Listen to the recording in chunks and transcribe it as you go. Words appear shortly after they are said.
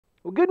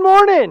Well, good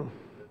morning.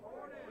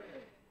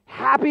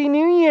 Happy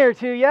New Year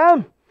to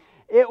you.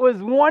 It was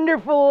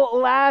wonderful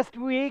last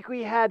week.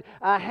 We had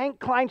Hank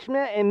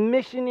Kleinschmidt, a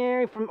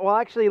missionary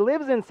actually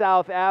lives in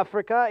South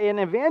Africa, an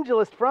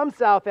evangelist from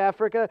South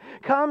Africa,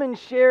 come and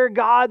share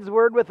God's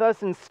word with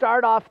us and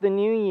start off the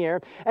new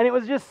year. And it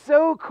was just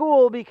so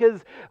cool because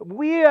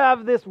we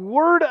have this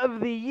word of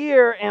the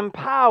year,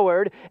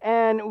 empowered,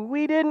 and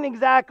we didn't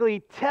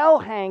exactly tell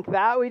Hank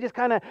that. We just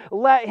kind of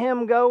let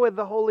him go with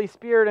the Holy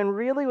Spirit, and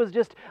really was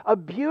just a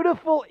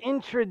beautiful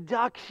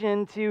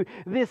introduction to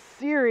this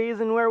series,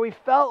 and where we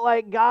felt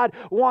like God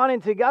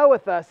wanted to go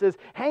with us, as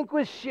Hank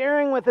was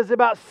sharing with us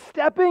about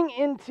stepping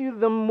into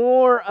the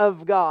more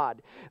of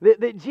God.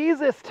 That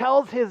Jesus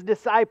tells his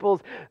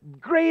disciples,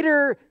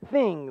 greater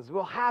things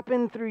will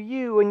happen through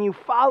you when you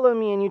follow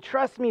me and you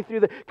trust me through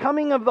the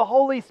coming of the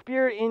Holy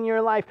Spirit in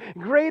your life.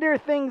 Greater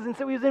things. And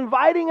so he was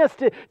inviting us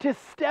to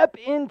step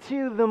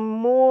into the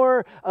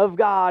more of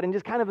God, and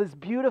just kind of this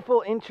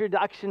beautiful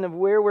introduction of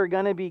where we're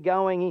going to be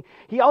going.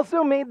 He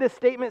also made this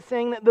statement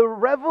saying that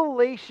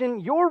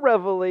your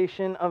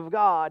revelation of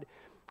God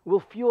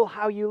will fuel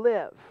how you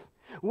live.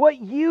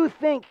 What you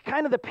think,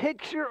 kind of the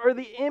picture or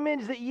the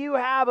image that you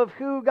have of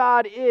who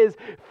God is,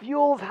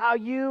 fuels how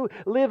you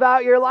live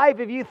out your life.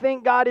 If you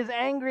think God is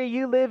angry,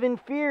 you live in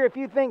fear. If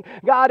you think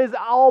God is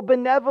all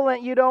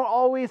benevolent, you don't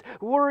always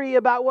worry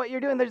about what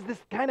you're doing. There's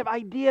this kind of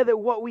idea that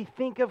what we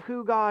think of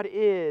who God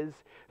is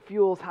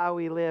fuels how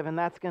we live, and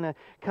that's going to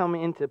come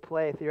into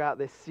play throughout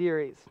this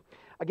series.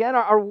 Again,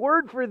 our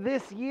word for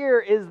this year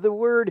is the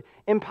word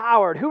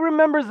empowered. Who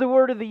remembers the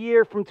word of the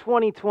year from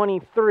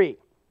 2023?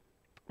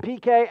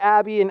 PK,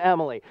 Abby, and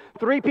Emily.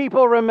 3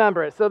 people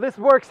remember it. So this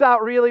works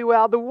out really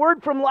well. The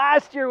word from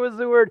last year was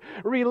the word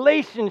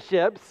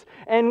relationships.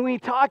 And we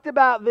talked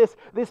about this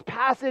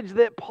passage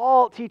that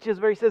Paul teaches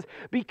where he says,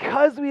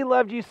 because we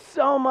loved you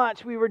so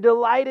much, we were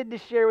delighted to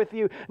share with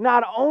you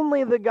not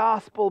only the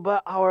gospel,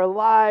 but our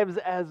lives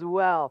as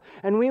well.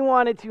 And we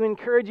wanted to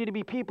encourage you to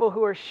be people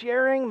who are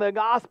sharing the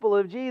gospel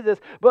of Jesus,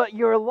 but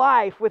your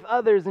life with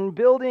others and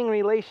building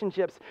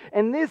relationships.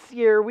 And this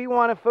year, we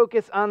want to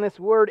focus on this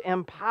word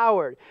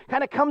empowered.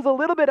 Kind of comes a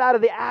little bit out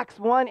of the Acts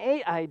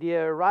 1:8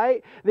 idea,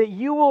 right? That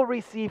you will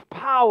receive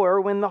power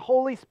when the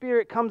Holy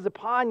Spirit comes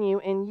upon you,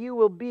 and you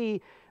will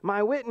be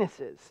my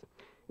witnesses.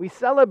 We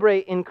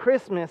celebrate in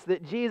Christmas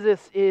that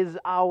Jesus is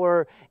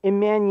our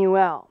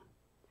Emmanuel.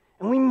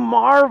 And we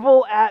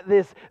marvel at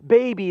this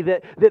baby,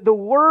 that the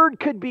Word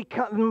could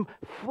become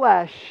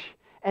flesh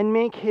and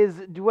make his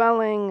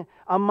dwelling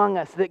among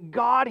us, that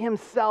God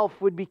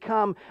himself would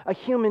become a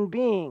human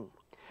being.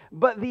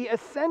 But the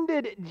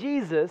ascended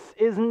Jesus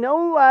is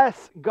no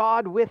less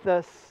God with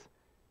us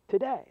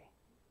today.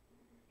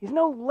 He's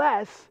no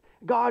less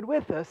God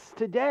with us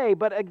today.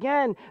 But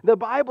again, the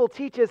Bible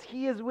teaches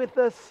he is with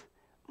us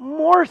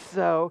more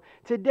so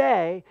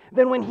today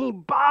than when he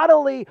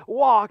bodily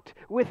walked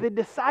with the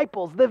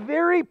disciples. The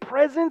very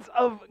presence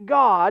of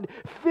God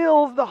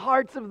fills the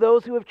hearts of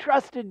those who have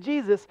trusted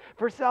Jesus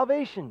for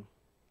salvation.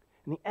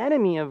 And the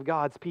enemy of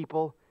God's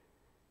people,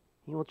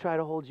 he will try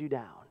to hold you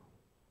down.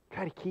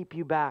 Try to keep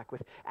you back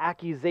with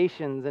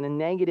accusations and a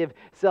negative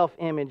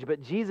self-image.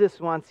 But Jesus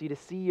wants you to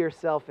see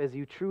yourself as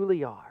you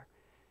truly are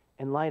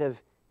in light of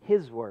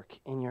his work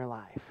in your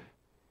life.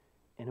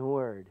 In a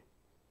word,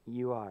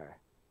 you are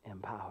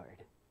empowered.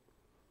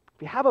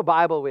 If you have a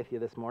Bible with you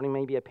this morning,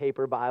 maybe a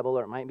paper Bible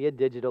or it might be a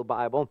digital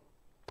Bible,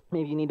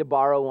 maybe you need to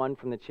borrow one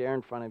from the chair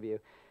in front of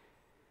you.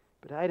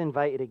 But I'd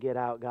invite you to get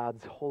out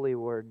God's holy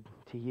word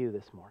to you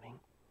this morning.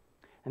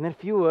 And then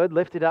if you would,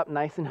 lift it up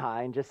nice and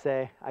high and just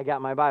say, I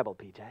got my Bible,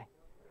 PJ.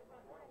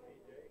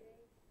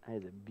 That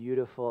is a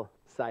beautiful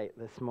sight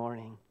this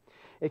morning.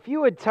 If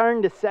you would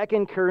turn to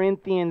 2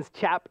 Corinthians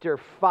chapter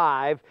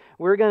 5,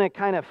 we're going to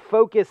kind of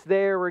focus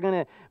there. We're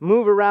going to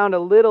move around a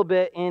little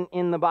bit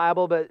in the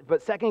Bible,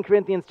 but 2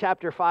 Corinthians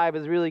chapter 5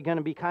 is really going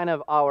to be kind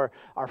of our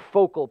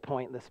focal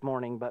point this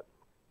morning. But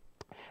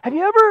have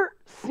you ever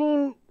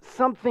seen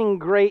something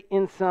great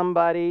in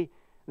somebody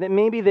that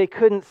maybe they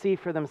couldn't see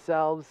for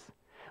themselves?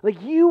 Like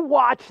you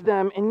watched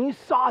them and you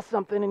saw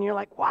something and you're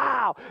like,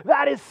 wow,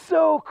 that is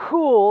so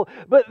cool,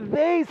 but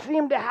they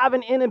seem to have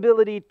an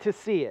inability to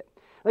see it.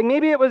 Like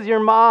maybe it was your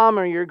mom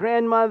or your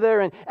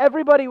grandmother, and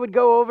everybody would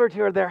go over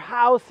to their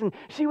house and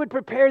she would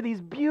prepare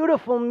these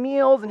beautiful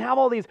meals and have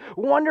all these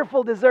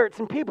wonderful desserts,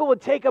 and people would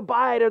take a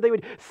bite or they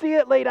would see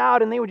it laid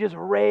out and they would just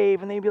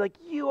rave and they'd be like,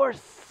 you are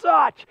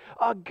such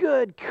a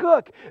good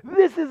cook.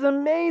 This is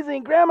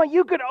amazing. Grandma,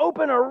 you could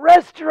open a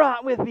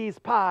restaurant with these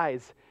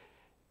pies.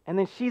 And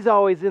then she's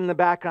always in the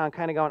background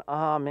kind of going,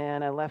 oh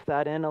man, I left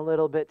that in a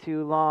little bit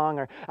too long,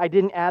 or I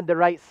didn't add the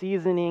right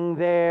seasoning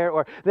there,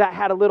 or that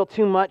had a little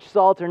too much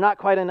salt or not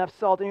quite enough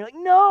salt. And you're like,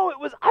 no, it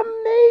was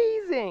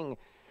amazing.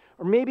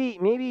 Or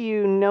maybe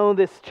you know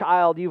this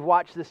child, you've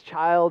watched this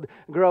child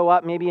grow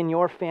up, maybe in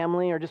your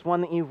family or just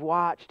one that you've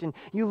watched, and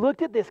you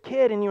looked at this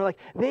kid and you're like,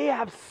 they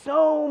have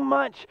so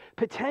much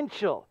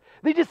potential.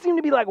 They just seem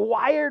to be like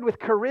wired with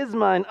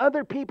charisma, and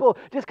other people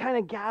just kind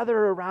of gather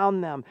around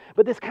them.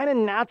 But this kind of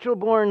natural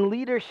born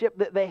leadership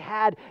that they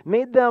had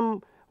made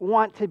them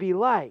want to be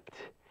liked.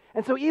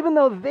 And so even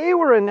though they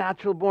were a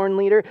natural born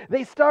leader,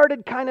 they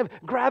started kind of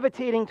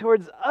gravitating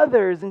towards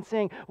others and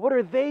saying, what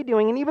are they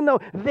doing? And even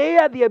though they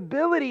had the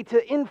ability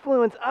to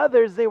influence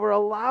others, they were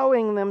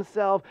allowing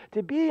themselves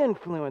to be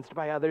influenced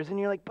by others. And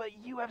you're like,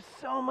 but you have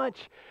so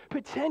much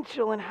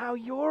potential in how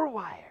you're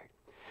wired.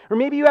 Or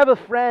maybe you have a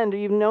friend or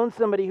you've known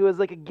somebody who is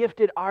like a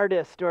gifted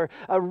artist or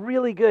a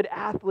really good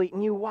athlete,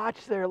 and you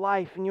watch their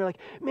life and you're like,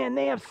 man,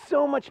 they have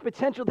so much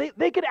potential.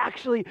 They could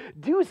actually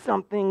do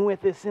something with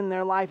this in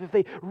their life if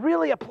they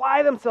really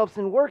apply themselves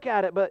and work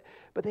at it. But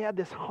they had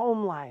this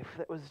home life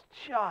that was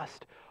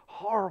just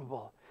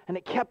horrible. And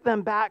it kept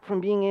them back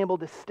from being able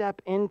to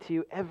step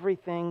into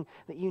everything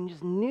that you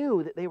just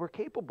knew that they were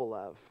capable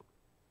of.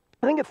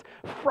 I think it's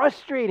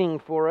frustrating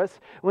for us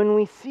when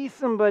we see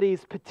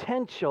somebody's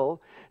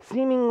potential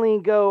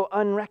seemingly go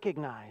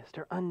unrecognized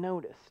or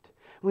unnoticed.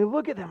 We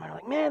look at them and we're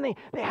like, man,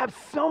 they have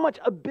so much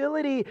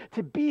ability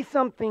to be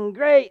something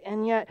great,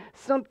 and yet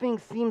something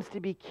seems to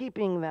be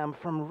keeping them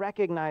from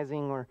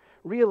recognizing or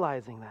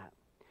realizing that.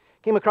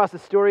 Came across a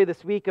story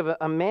this week of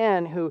a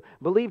man who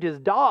believed his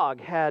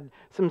dog had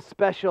some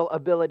special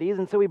abilities,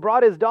 and so he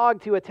brought his dog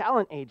to a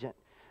talent agent.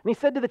 And he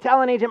said to the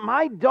talent agent,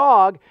 my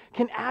dog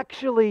can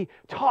actually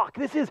talk.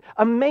 This is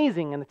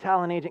amazing. And the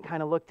talent agent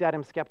kind of looked at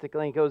him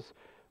skeptically and he goes,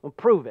 well,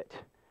 prove it.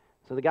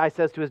 So the guy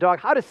says to his dog,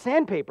 how does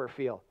sandpaper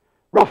feel?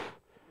 Rough,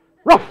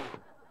 rough.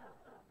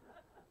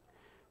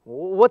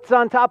 What's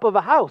on top of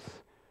a house?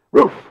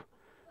 Roof,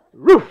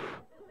 roof.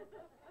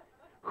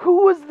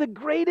 Who was the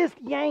greatest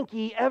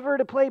Yankee ever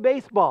to play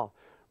baseball?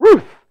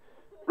 Ruth,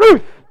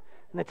 Ruth.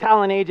 And the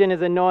talent agent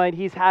is annoyed.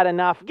 He's had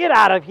enough. Get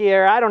out of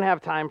here. I don't have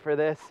time for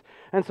this.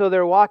 And so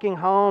they're walking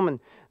home, and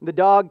the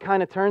dog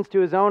kind of turns to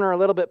his owner a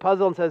little bit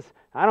puzzled and says,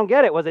 I don't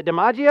get it. Was it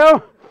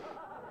DiMaggio?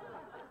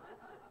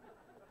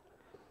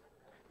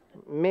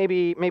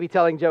 Maybe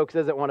telling jokes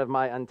isn't one of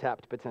my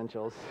untapped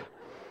potentials.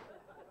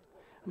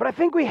 But I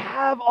think we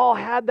have all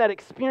had that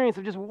experience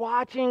of just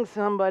watching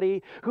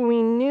somebody who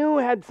we knew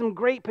had some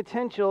great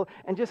potential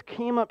and just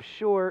came up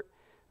short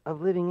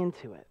of living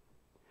into it.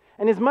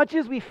 And as much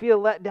as we feel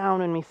let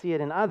down when we see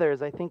it in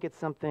others, I think it's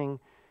something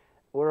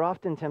we're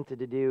often tempted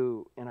to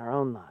do in our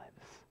own lives.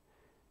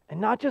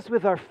 And not just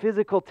with our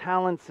physical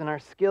talents and our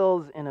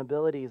skills and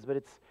abilities,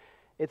 but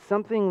it's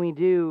something we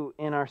do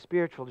in our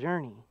spiritual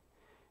journey.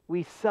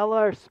 We sell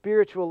our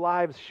spiritual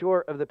lives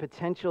short of the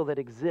potential that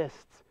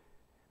exists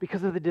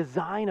because of the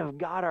design of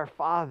God our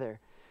Father,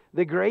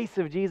 the grace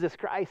of Jesus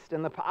Christ,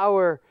 and the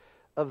power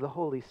of the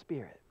Holy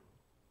Spirit.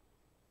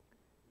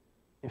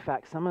 In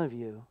fact, some of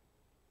you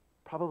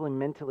probably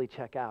mentally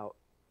check out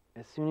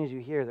as soon as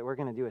you hear that we're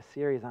going to do a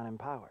series on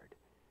Empowered.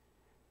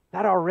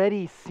 That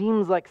already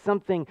seems like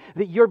something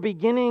that you're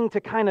beginning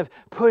to kind of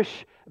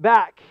push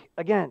back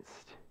against.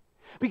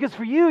 Because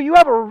for you, you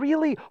have a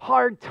really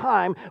hard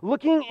time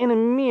looking in a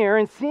mirror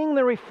and seeing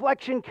the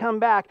reflection come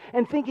back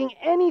and thinking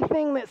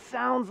anything that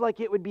sounds like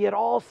it would be at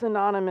all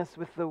synonymous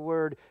with the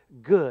word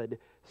good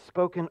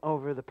spoken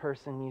over the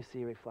person you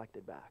see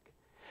reflected back.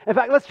 In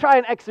fact, let's try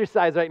an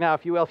exercise right now,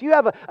 if you will. If you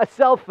have a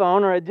cell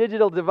phone or a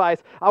digital device,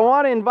 I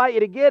want to invite you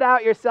to get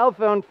out your cell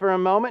phone for a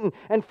moment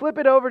and flip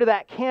it over to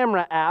that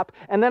camera app,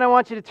 and then I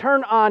want you to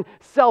turn on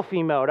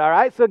selfie mode, all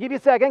right? So give you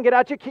a second, get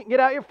out your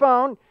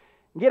phone,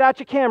 get out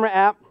your camera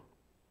app,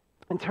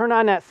 and turn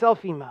on that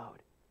selfie mode.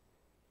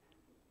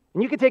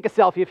 And you can take a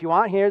selfie if you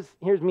want.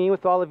 Here's me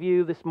with all of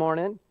you this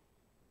morning.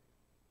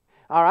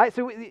 All right,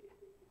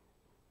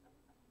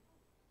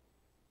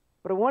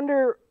 but I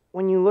wonder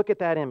when you look at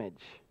that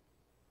image,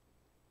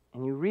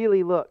 and you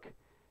really look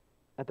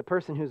at the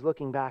person who's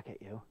looking back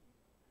at you,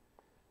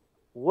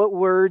 what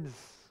words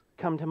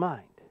come to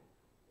mind?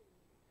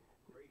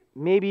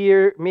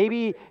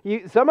 Maybe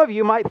some of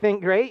you might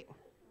think great.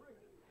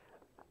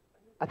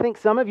 I think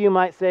some of you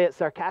might say it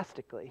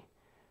sarcastically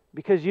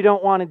because you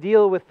don't want to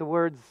deal with the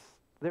words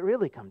that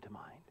really come to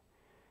mind.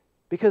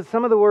 Because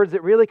some of the words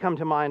that really come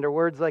to mind are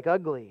words like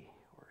ugly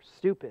or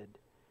stupid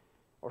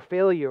or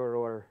failure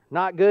or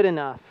not good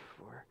enough.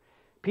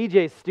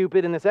 PJ's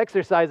stupid and this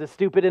exercise is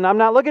stupid and I'm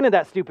not looking at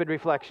that stupid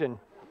reflection.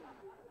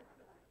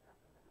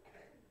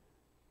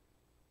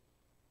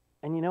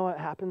 And you know what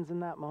happens in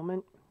that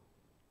moment?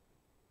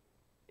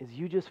 Is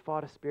you just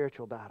fought a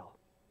spiritual battle.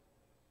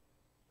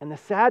 And the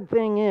sad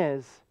thing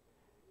is,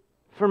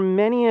 for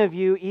many of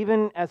you,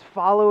 even as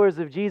followers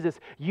of Jesus,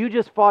 you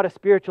just fought a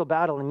spiritual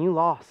battle and you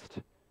lost.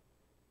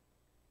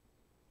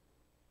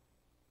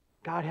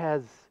 God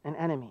has an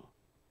enemy.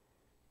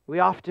 We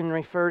often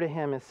refer to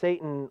him as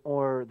Satan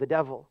or the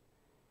devil.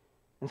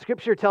 And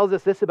Scripture tells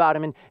us this about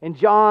him. In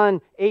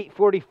John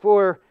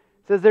 8:44,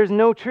 it says there's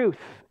no truth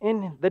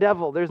in the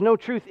devil. There's no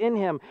truth in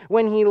him.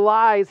 When he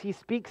lies, he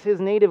speaks his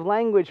native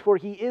language, for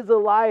he is a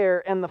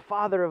liar and the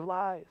father of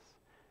lies.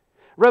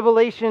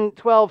 Revelation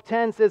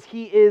 12:10 says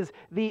he is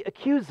the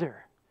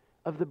accuser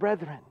of the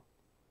brethren.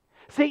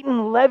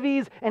 Satan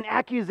levies an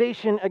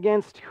accusation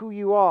against who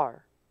you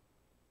are,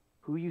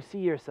 who you see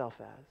yourself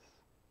as,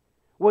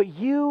 what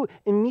you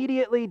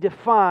immediately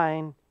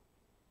define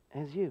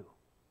as you.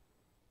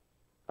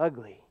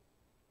 Ugly,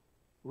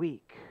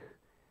 weak,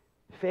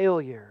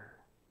 failure,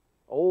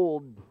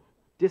 old,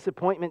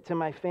 disappointment to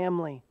my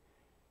family,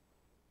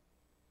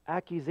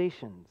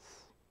 accusations.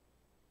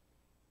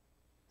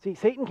 See,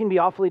 Satan can be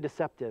awfully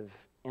deceptive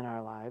in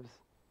our lives.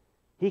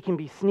 He can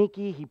be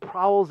sneaky, he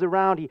prowls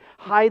around, he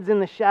hides in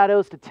the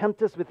shadows to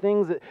tempt us with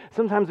things that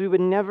sometimes we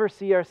would never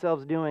see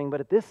ourselves doing.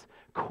 But at this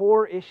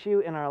core issue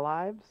in our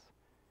lives,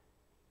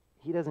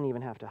 he doesn't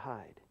even have to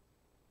hide.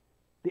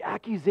 The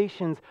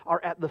accusations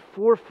are at the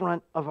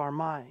forefront of our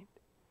mind.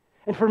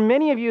 And for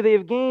many of you, they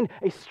have gained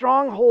a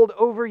stronghold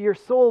over your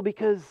soul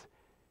because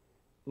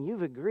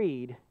you've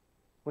agreed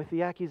with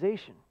the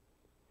accusation.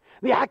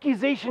 The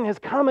accusation has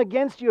come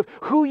against you of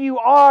who you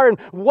are and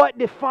what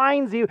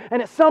defines you.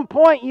 And at some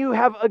point you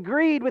have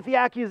agreed with the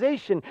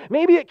accusation.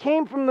 Maybe it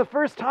came from the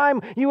first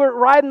time you were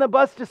riding the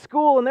bus to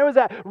school and there was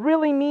that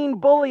really mean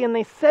bully and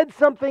they said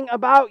something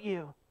about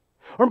you.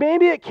 Or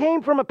maybe it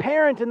came from a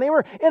parent and they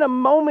were in a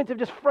moment of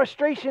just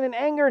frustration and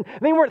anger and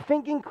they weren't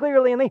thinking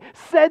clearly and they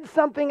said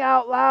something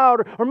out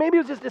loud. Or maybe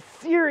it was just a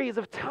series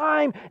of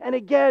time and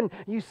again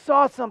you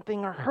saw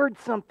something or heard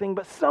something,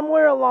 but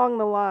somewhere along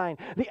the line,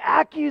 the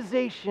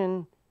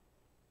accusation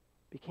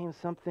became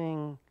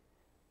something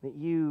that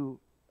you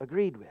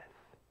agreed with.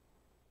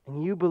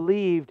 And you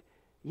believed,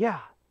 yeah,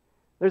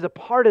 there's a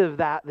part of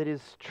that that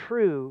is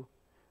true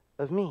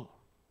of me.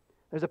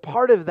 There's a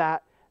part of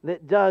that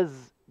that does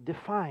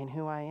define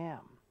who I am.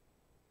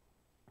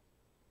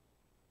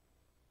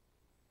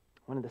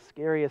 One of the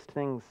scariest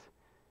things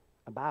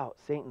about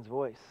Satan's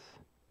voice.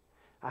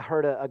 I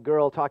heard a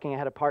girl talking. I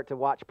had a part to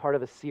watch part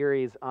of a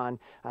series on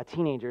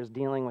teenagers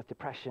dealing with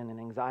depression and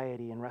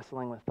anxiety and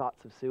wrestling with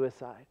thoughts of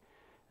suicide.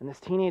 And this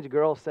teenage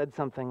girl said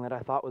something that I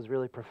thought was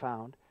really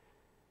profound.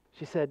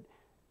 She said,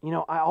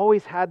 I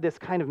always had this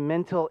kind of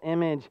mental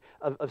image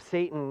of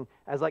Satan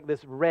as like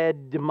this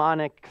red,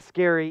 demonic,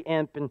 scary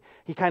imp, and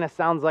he kind of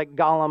sounds like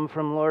Gollum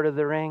from Lord of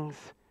the Rings.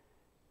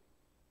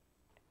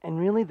 And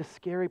really the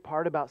scary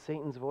part about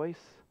Satan's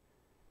voice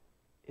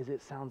is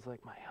it sounds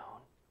like my own.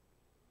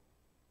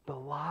 The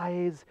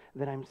lies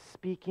that I'm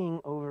speaking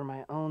over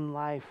my own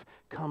life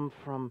come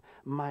from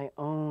my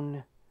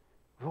own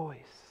voice.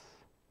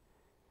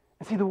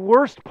 And see, the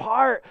worst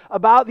part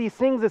about these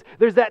things is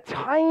there's that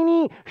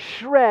tiny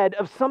shred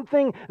of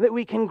something that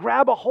we can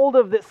grab a hold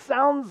of that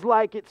sounds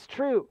like it's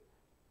true.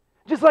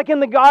 Just like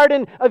in the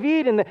Garden of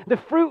Eden, the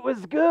fruit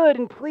was good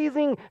and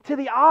pleasing to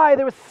the eye.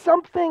 There was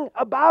something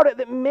about it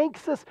that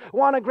makes us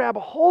want to grab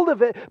a hold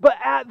of it. But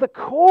at the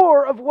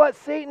core of what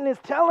Satan is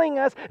telling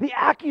us, the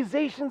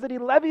accusations that he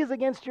levies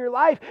against your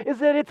life, is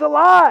that it's a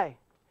lie.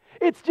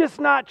 It's just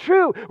not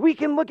true. We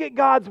can look at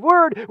God's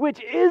word,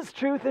 which is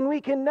truth, and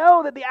we can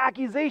know that the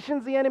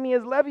accusations the enemy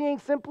is levying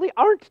simply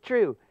aren't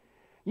true.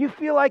 You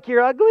feel like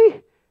you're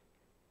ugly?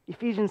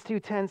 Ephesians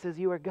 2:10 says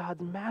you are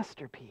God's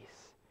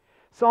masterpiece.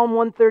 Psalm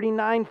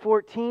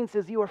 139:14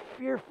 says you are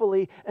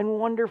fearfully and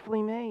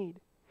wonderfully made.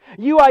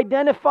 You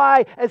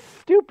identify as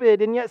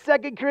stupid, and yet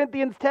 2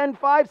 Corinthians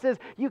 10:5 says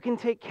you can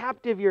take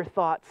captive your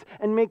thoughts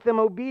and make them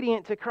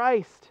obedient to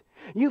Christ.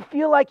 You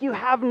feel like you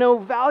have no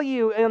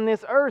value in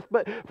this earth,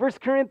 but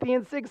 1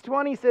 Corinthians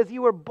 6:20 says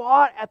you were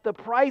bought at the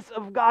price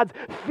of God's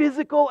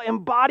physical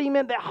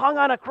embodiment that hung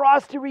on a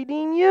cross to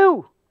redeem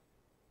you.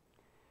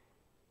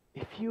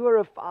 If you are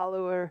a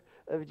follower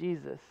of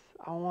Jesus,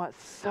 I want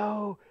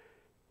so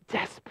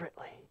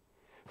desperately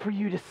for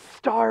you to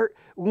start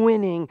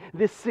winning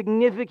this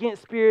significant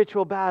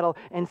spiritual battle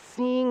and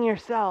seeing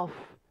yourself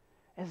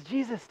as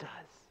Jesus does.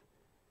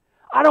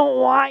 I don't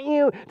want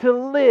you to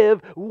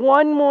live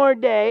one more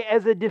day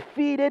as a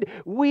defeated,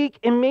 weak,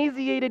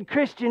 emaciated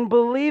Christian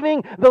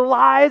believing the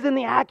lies and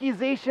the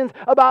accusations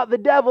about the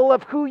devil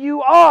of who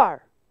you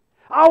are.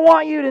 I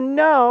want you to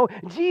know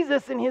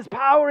Jesus and his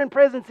power and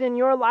presence in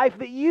your life,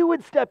 that you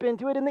would step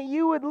into it and that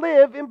you would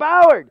live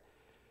empowered.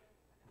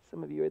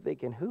 Some of you are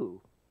thinking,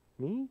 who?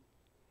 Me?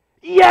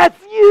 Yes,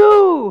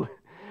 you!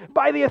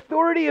 By the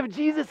authority of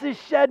Jesus'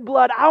 shed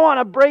blood, I want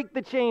to break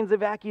the chains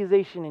of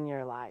accusation in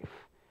your life.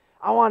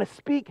 I want to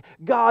speak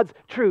God's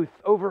truth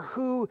over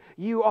who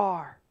you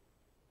are.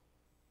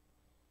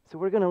 So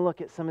we're going to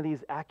look at some of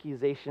these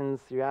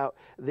accusations throughout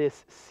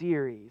this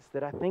series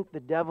that I think the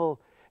devil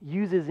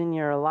uses in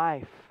your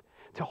life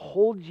to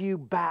hold you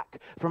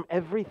back from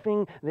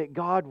everything that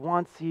God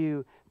wants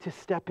you to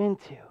step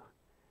into.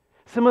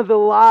 Some of the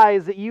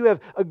lies that you have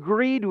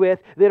agreed with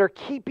that are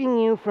keeping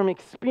you from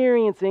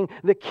experiencing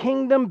the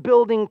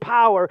kingdom-building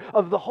power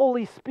of the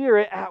Holy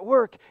Spirit at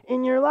work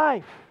in your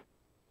life.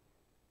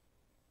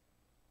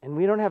 And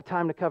we don't have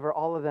time to cover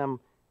all of them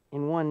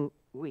in 1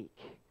 week.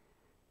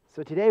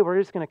 So today we're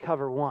just going to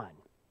cover one.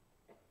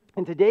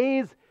 And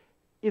today's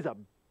is a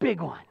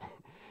big one.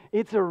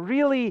 It's a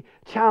really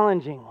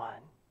challenging one.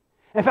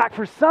 In fact,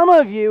 for some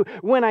of you,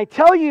 when I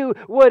tell you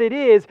what it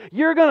is,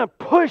 you're going to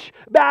push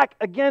back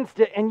against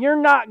it and you're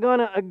not going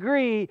to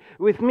agree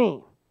with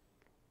me.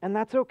 And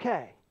that's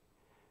okay.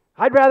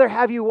 I'd rather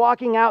have you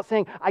walking out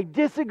saying, I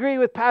disagree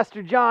with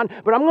Pastor John,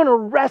 but I'm going to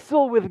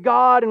wrestle with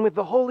God and with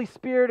the Holy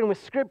Spirit and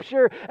with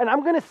Scripture, and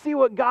I'm going to see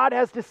what God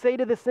has to say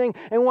to this thing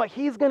and what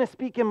He's going to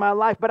speak in my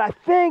life. But I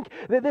think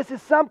that this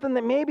is something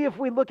that maybe if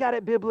we look at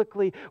it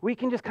biblically, we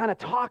can just kind of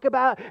talk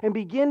about and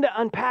begin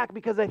to unpack,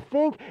 because I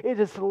think it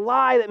is a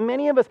lie that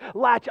many of us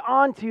latch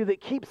onto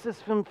that keeps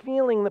us from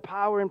feeling the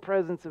power and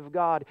presence of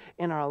God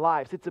in our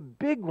lives. It's a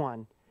big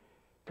one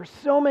for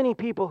so many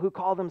people who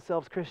call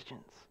themselves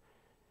Christians.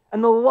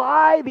 And the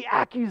lie, the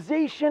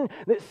accusation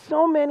that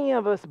so many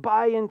of us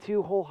buy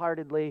into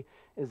wholeheartedly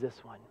is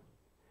this one: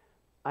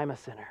 I'm a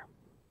sinner.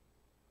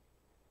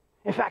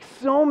 In fact,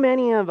 so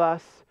many of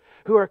us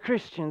who are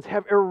Christians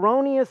have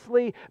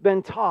erroneously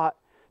been taught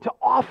to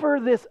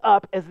offer this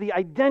up as the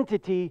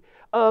identity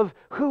of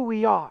who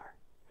we are.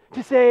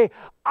 To say,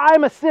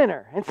 I'm a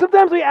sinner. And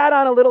sometimes we add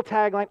on a little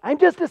tagline, I'm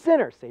just a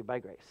sinner, saved by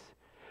grace.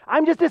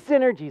 I'm just a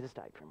sinner, Jesus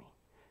died for me.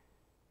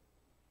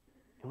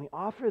 And we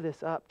offer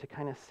this up to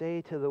kind of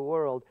say to the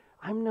world,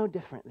 I'm no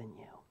different than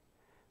you.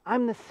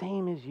 I'm the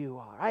same as you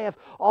are. I have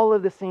all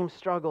of the same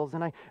struggles,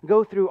 and I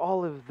go through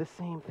all of the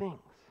same things.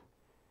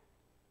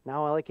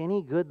 Now, like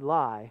any good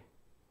lie,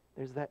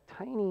 there's that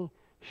tiny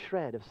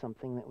shred of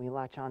something that we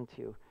latch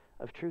onto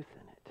of truth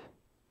in it.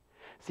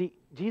 See,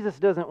 Jesus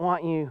doesn't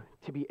want you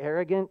to be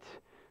arrogant,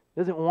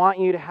 doesn't want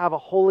you to have a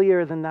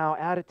holier-than-thou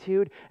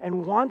attitude,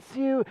 and wants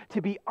you to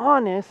be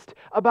honest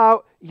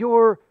about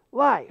your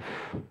life.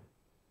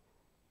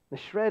 The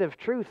shred of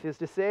truth is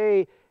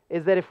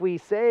that if we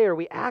say or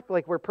we act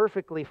like we're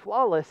perfectly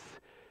flawless,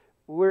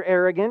 we're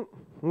arrogant,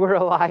 we're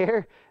a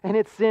liar, and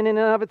it's sin in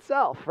and of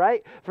itself,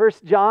 right? 1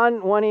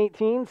 John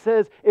 1:18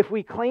 says, if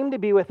we claim to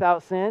be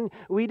without sin,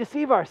 we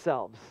deceive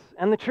ourselves,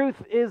 and the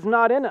truth is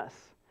not in us.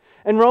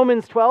 In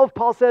Romans 12,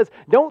 Paul says,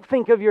 don't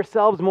think of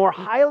yourselves more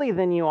highly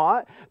than you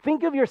ought.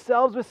 Think of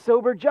yourselves with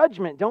sober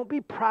judgment. Don't be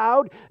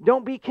proud.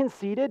 Don't be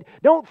conceited.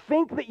 Don't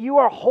think that you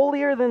are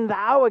holier than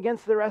thou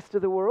against the rest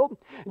of the world.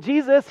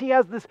 Jesus, he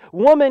has this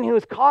woman who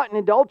is caught in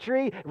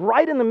adultery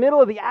right in the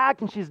middle of the act,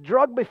 and she's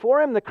drugged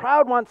before him. The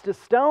crowd wants to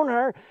stone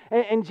her.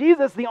 And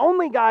Jesus, the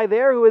only guy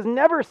there who has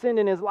never sinned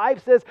in his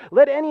life, says,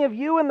 let any of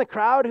you in the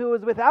crowd who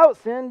is without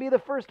sin be the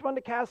first one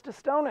to cast a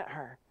stone at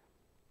her.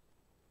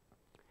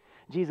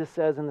 Jesus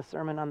says in the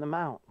Sermon on the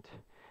Mount,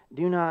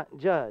 do not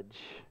judge,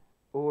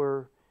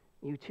 or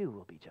you too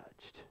will be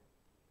judged.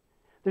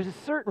 There's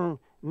a certain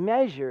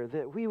measure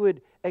that we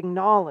would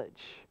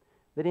acknowledge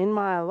that in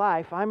my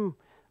life, I'm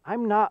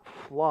not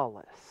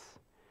flawless.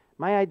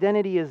 My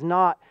identity is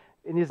not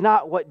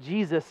what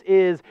Jesus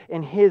is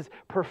in His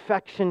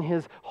perfection,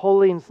 His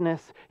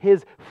holiness,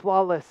 His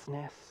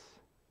flawlessness.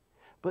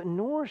 But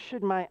nor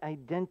should my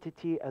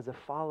identity as a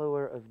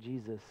follower of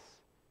Jesus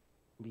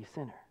be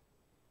sinner.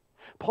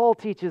 Paul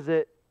teaches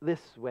it this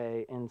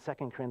way in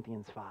 2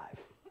 Corinthians 5.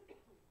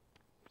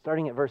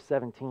 Starting at verse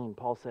 17,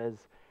 Paul says,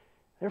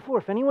 therefore,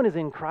 if anyone is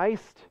in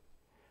Christ,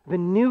 the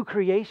new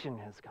creation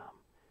has come.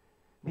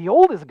 The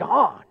old is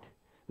gone.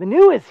 The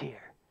new is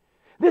here.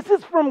 This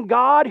is from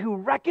God who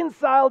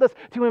reconciled us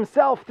to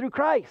Himself through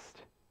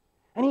Christ.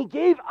 And He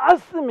gave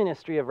us the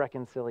ministry of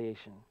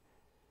reconciliation.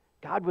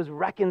 God was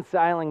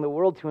reconciling the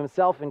world to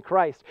Himself in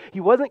Christ.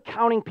 He wasn't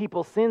counting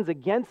people's sins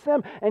against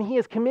them, and He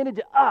has committed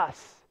to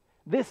us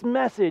this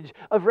message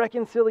of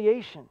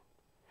reconciliation.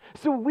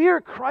 So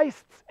we're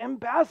Christ's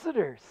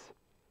ambassadors,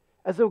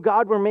 as though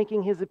God were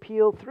making His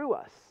appeal through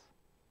us.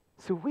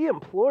 So we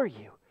implore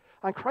you,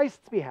 on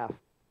Christ's behalf,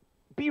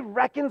 be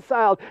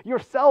reconciled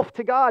yourself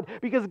to God,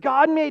 because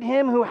God made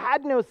Him who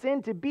had no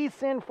sin to be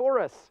sin for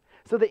us,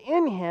 so that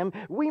in Him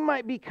we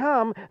might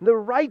become the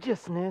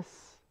righteousness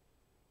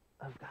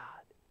of God.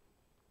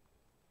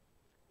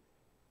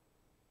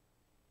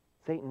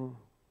 Satan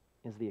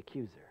is the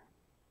accuser.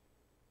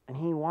 And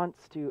he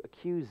wants to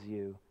accuse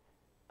you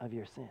of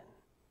your sin.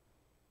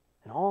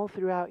 And all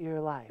throughout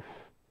your life,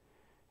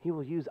 he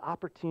will use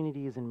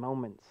opportunities and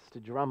moments to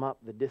drum up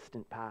the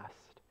distant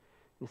past.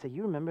 And say,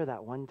 you remember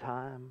that one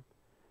time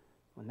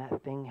when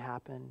that thing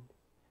happened,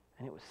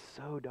 and it was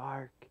so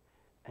dark,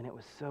 and it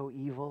was so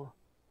evil?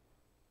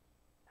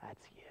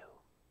 That's you.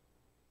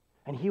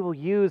 And he will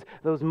use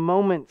those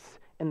moments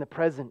in the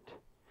present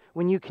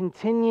when you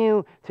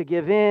continue to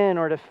give in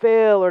or to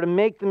fail or to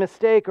make the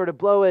mistake or to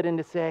blow it, and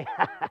to say,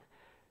 I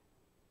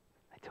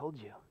told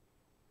you,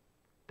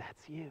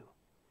 that's you.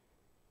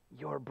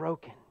 You're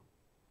broken.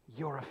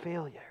 You're a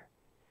failure.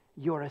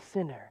 You're a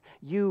sinner.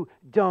 You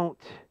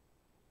don't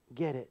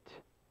get it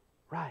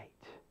right.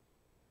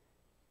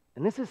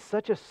 And this is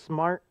such a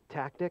smart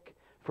tactic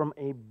from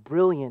a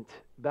brilliant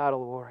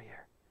battle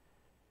warrior.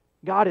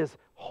 God is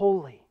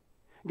holy.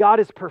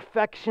 God is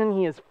perfection.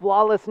 He is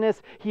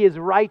flawlessness. He is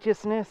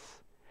righteousness.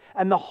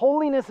 And the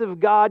holiness of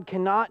God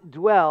cannot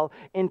dwell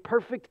in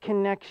perfect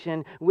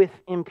connection with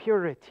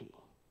impurity.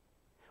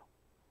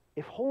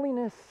 If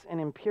holiness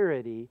and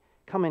impurity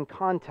come in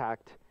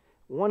contact,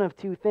 one of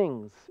two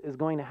things is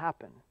going to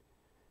happen.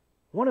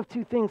 One of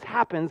two things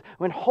happens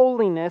when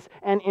holiness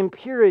and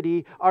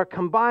impurity are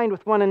combined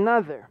with one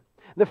another.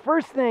 The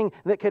first thing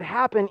that could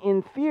happen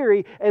in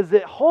theory is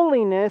that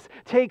holiness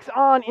takes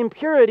on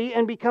impurity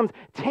and becomes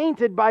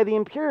tainted by the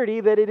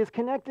impurity that it is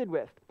connected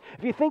with.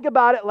 If you think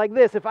about it like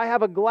this, if I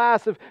have a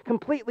glass of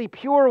completely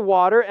pure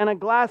water and a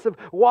glass of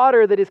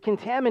water that is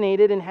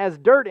contaminated and has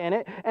dirt in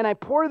it, and I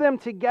pour them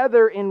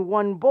together in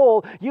one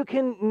bowl, you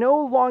can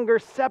no longer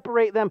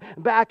separate them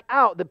back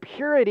out. The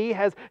purity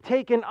has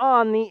taken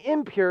on the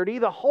impurity.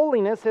 The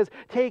holiness has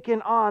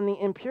taken on the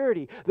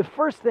impurity. The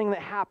first thing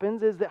that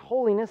happens is that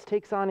holiness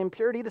takes on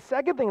impurity. The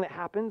second thing that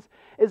happens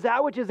is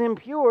that which is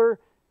impure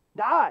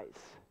dies.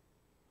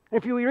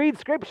 If you read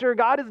Scripture,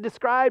 God is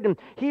described in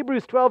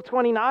Hebrews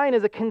 12:29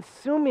 as a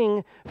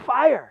consuming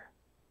fire.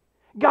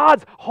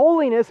 God's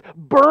holiness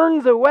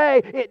burns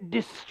away, it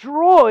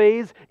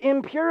destroys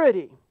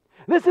impurity.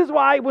 This is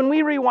why when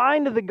we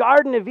rewind to the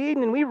Garden of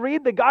Eden and we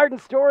read the garden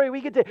story,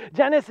 we get to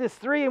Genesis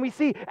 3 and we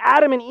see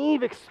Adam and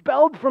Eve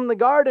expelled from the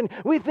garden.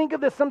 We think of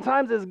this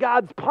sometimes as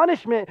God's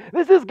punishment.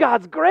 This is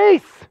God's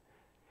grace.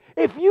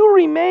 If you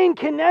remain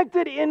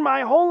connected in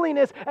my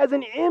holiness as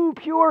an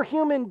impure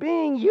human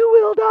being, you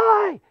will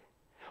die.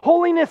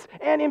 Holiness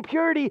and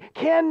impurity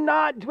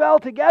cannot dwell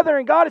together.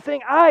 And God is saying,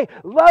 I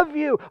love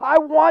you. I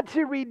want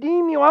to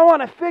redeem you. I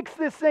want to fix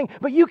this thing.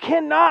 But you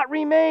cannot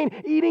remain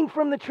eating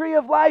from the tree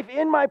of life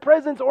in my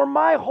presence, or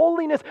my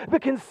holiness, the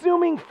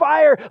consuming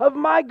fire of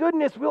my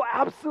goodness, will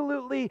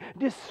absolutely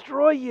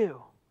destroy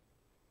you.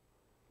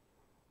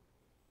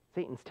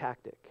 Satan's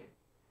tactic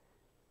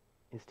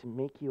is to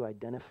make you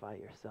identify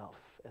yourself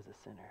as a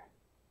sinner,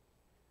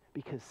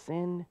 because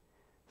sin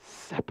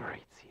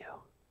separates you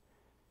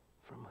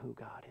from who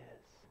God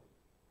is.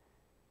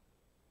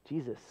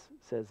 Jesus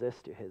says this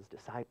to his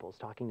disciples,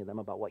 talking to them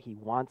about what he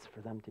wants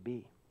for them to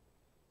be.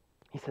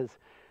 He says,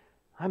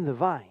 I'm the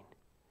vine,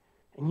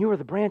 and you are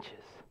the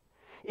branches.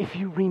 If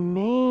you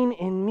remain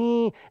in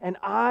me and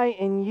I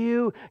in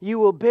you, you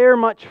will bear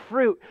much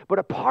fruit. But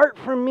apart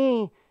from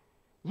me,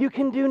 you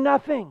can do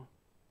nothing.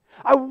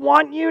 I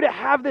want you to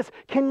have this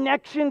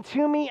connection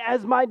to me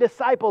as my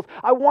disciples.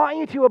 I want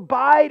you to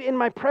abide in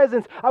my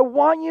presence. I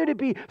want you to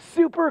be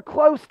super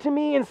close to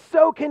me and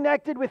so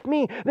connected with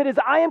me that as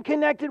I am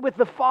connected with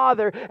the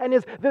Father and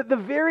as the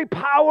very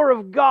power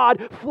of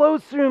God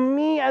flows through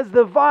me as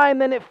the vine,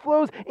 then it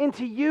flows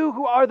into you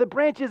who are the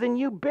branches, and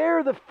you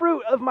bear the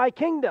fruit of my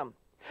kingdom.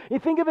 You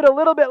think of it a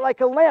little bit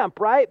like a lamp,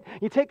 right?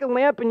 You take a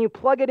lamp and you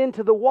plug it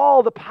into the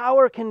wall. The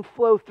power can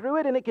flow through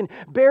it and it can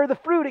bear the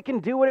fruit. It can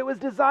do what it was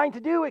designed to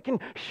do. It can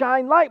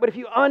shine light. But if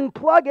you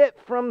unplug it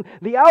from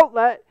the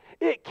outlet,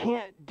 it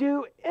can't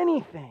do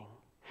anything.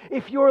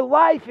 If your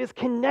life is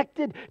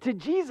connected to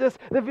Jesus,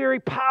 the very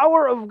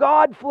power of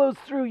God flows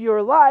through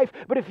your life.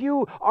 But if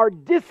you are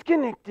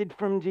disconnected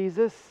from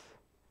Jesus,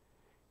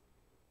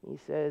 he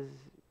says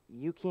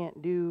you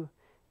can't do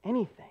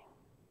anything.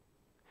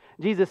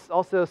 Jesus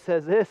also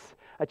says this,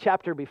 a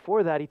chapter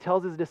before that. He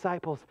tells his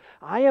disciples,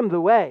 I am the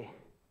way,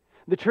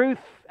 the truth,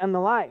 and the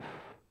life.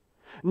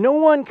 No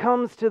one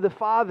comes to the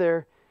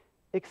Father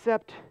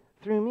except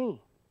through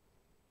me.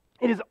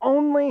 It is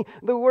only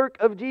the work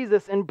of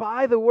Jesus, and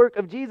by the work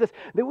of Jesus,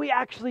 that we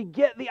actually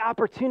get the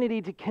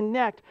opportunity to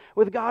connect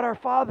with God our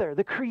Father,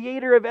 the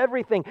creator of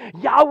everything.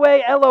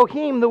 Yahweh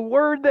Elohim, the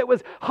word that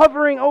was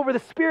hovering over, the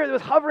spirit that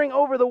was hovering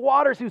over the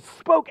waters, who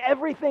spoke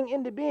everything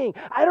into being.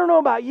 I don't know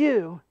about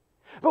you,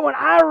 but when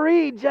I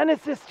read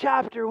Genesis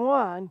chapter 1,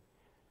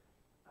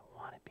 I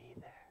want to be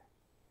there.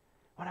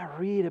 When I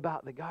read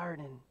about the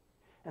garden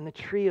and the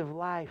tree of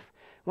life,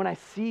 when I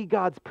see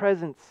God's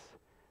presence,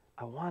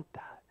 I want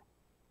that.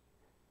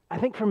 I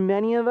think for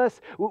many of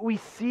us, we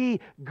see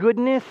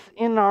goodness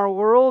in our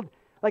world,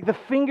 like the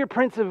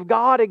fingerprints of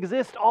God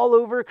exist all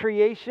over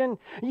creation.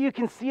 You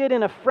can see it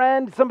in a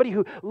friend, somebody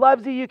who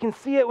loves you. You can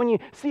see it when you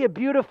see a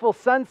beautiful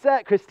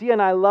sunset. Christia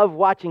and I love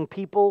watching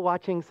people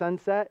watching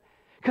sunset,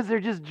 because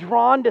they're just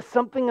drawn to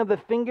something of the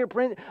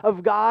fingerprint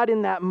of God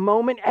in that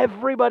moment.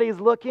 Everybody's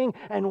looking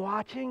and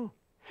watching.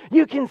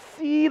 You can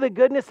see the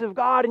goodness of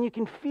God and you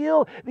can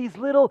feel these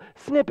little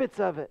snippets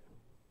of it.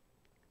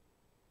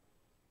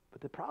 But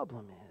the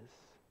problem is,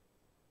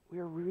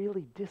 we're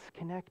really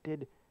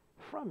disconnected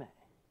from it.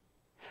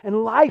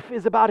 And life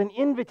is about an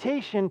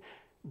invitation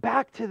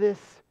back to this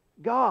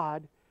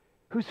God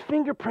whose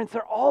fingerprints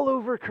are all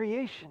over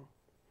creation.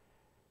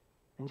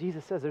 And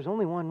Jesus says there's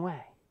only one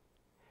way.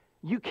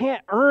 You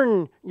can't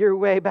earn your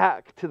way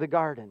back to the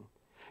garden.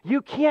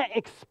 You can't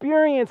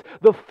experience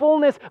the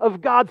fullness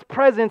of God's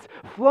presence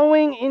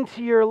flowing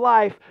into your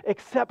life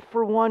except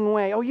for one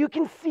way. Oh, you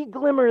can see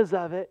glimmers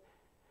of it.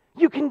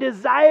 You can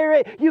desire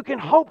it. You can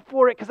hope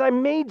for it because I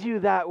made you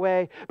that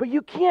way. But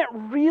you can't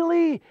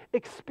really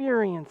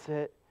experience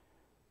it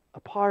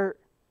apart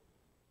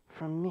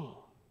from me.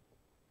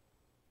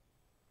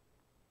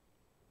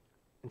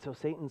 And so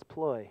Satan's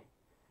ploy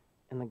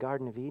in the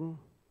Garden of Eden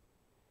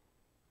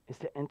is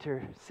to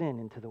enter sin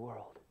into the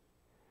world.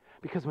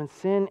 Because when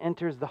sin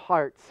enters the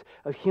hearts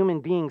of human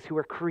beings who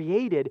are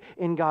created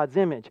in God's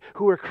image,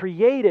 who are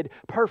created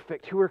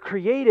perfect, who are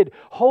created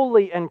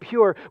holy and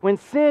pure, when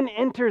sin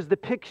enters the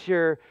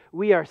picture,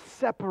 we are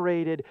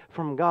separated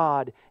from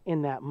God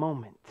in that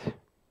moment.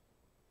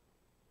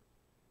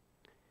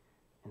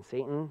 And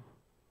Satan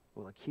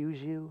will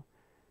accuse you,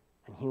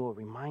 and he will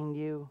remind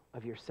you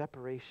of your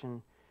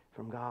separation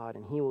from God,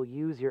 and he will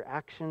use your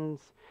actions,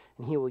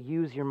 and he will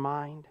use your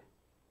mind.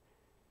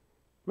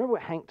 Remember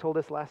what Hank told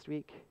us last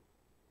week?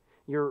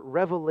 Your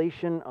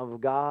revelation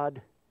of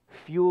God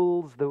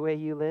fuels the way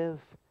you live.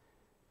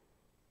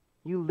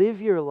 You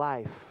live your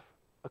life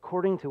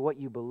according to what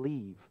you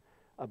believe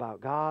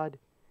about God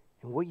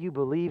and what you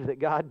believe that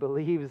God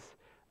believes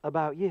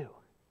about you.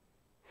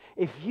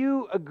 If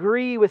you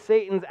agree with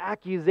Satan's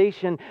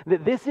accusation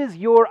that this is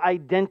your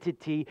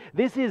identity,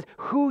 this is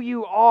who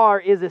you are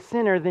as a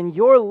sinner, then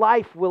your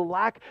life will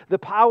lack the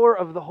power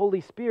of the Holy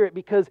Spirit,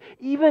 because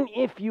even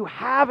if you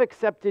have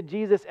accepted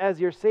Jesus as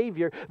your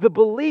Savior, the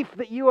belief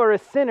that you are a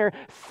sinner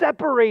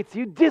separates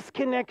you,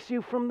 disconnects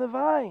you from the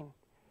vine.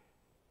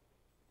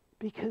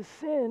 Because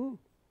sin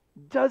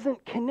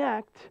doesn't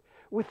connect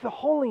with the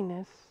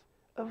holiness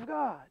of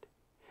God.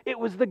 It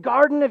was the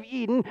Garden of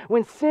Eden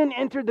when sin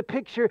entered the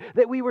picture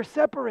that we were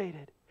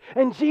separated.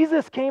 And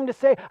Jesus came to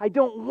say, I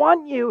don't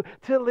want you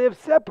to live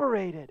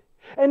separated.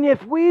 And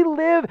if we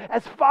live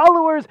as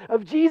followers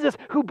of Jesus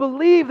who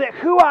believe that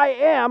who I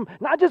am,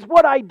 not just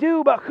what I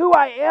do, but who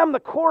I am, the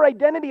core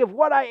identity of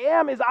what I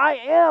am is I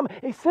am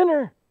a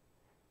sinner.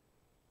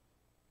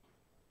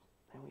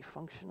 And we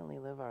functionally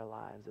live our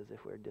lives as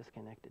if we're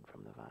disconnected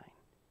from the vine.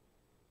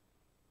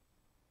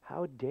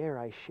 How dare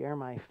I share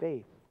my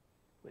faith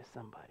with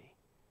somebody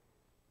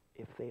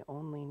if they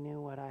only knew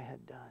what I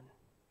had done?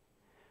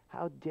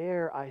 How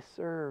dare I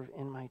serve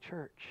in my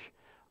church?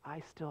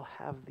 I still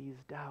have these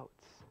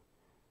doubts.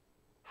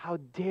 How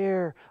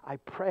dare I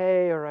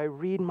pray or I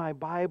read my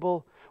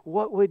Bible?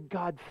 What would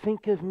God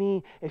think of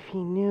me if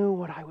he knew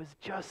what I was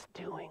just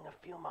doing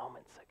a few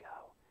moments ago?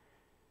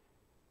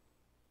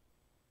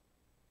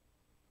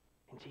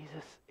 And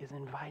Jesus is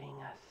inviting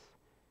us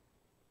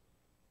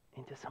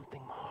into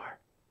something more.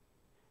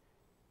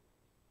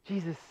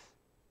 Jesus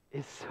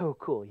is so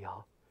cool,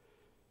 y'all.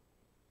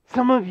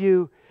 Some of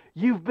you,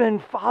 you've been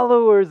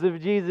followers of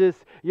Jesus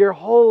your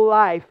whole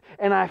life,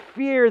 and I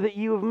fear that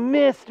you've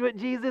missed what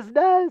Jesus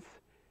does.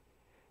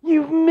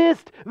 You've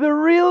missed the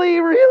really,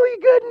 really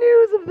good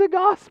news of the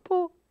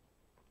gospel.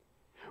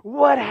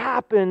 What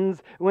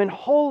happens when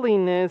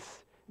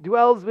holiness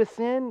dwells with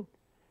sin?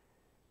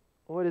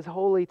 What is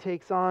holy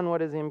takes on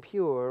what is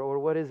impure, or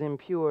what is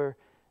impure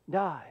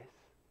dies.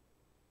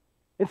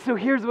 And so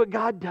here's what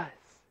God does.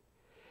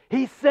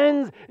 He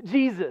sends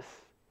Jesus,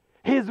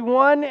 his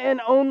one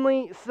and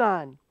only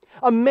Son,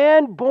 a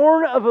man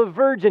born of a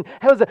virgin.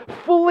 He was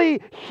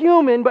fully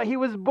human, but he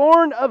was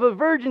born of a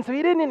virgin, so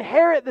he didn't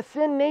inherit the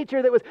sin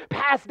nature that was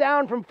passed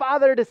down from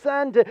father to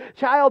son to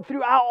child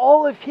throughout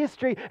all of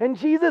history. And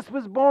Jesus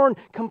was born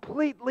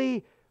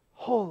completely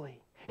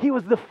holy. He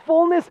was the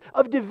fullness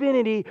of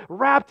divinity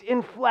wrapped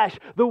in flesh.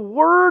 The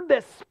Word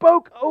that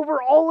spoke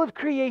over all of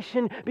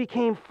creation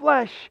became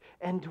flesh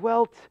and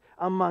dwelt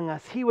among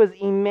us. He was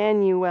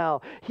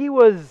Emmanuel. He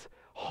was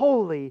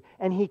holy,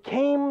 and he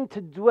came to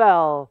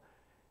dwell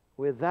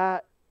with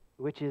that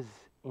which is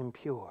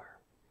impure.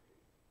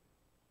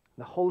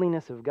 The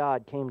holiness of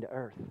God came to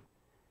earth.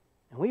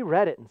 And we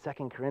read it in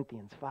 2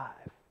 Corinthians 5.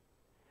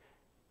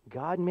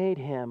 God made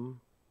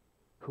him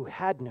who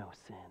had no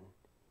sin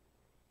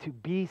to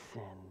be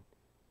sin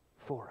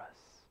for us.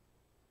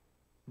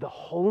 The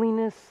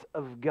holiness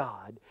of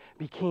God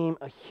became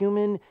a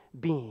human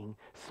being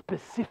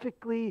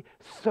specifically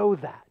so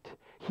that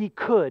he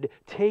could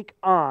take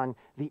on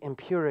the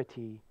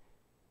impurity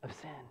of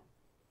sin.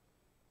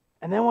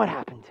 And then what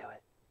happened to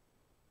it?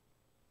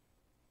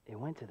 It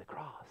went to the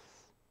cross.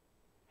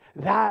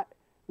 That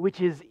which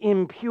is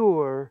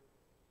impure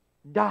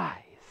dies.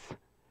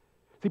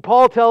 See,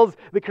 Paul tells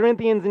the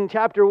Corinthians in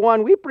chapter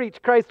 1, we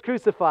preach Christ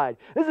crucified.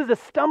 This is a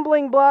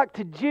stumbling block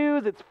to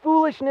Jews. It's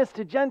foolishness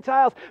to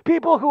Gentiles.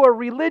 People who are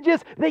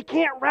religious, they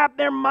can't wrap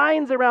their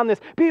minds around this.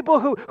 People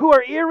who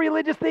are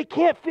irreligious, they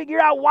can't figure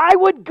out, why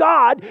would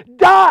God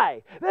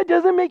die? That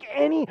doesn't make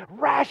any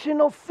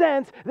rational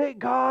sense that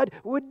God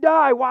would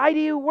die. Why do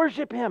you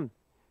worship him?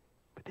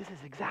 But this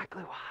is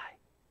exactly why.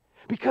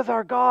 Because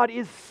our God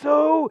is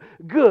so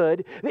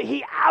good that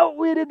he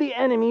outwitted the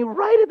enemy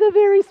right at the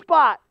very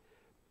spot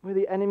where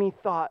the enemy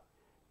thought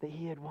that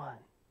he had won.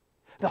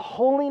 The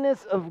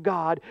holiness of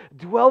God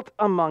dwelt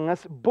among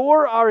us,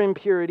 bore our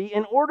impurity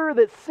in order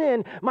that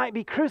sin might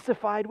be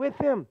crucified with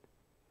him.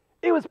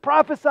 It was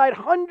prophesied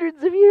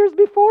hundreds of years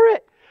before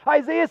it.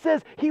 Isaiah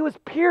says he was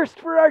pierced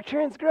for our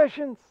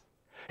transgressions.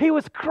 He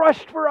was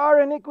crushed for our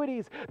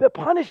iniquities. The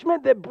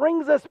punishment that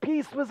brings us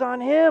peace was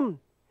on him.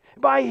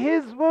 By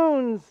his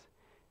wounds,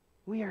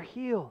 we are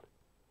healed.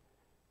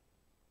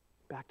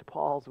 Back to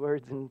Paul's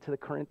words into the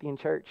Corinthian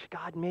church.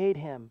 God made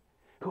him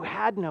who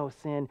had no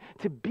sin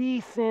to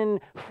be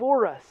sin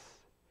for us,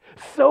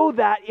 so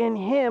that in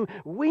him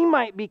we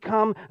might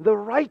become the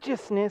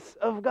righteousness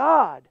of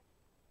God.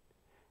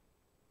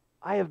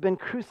 I have been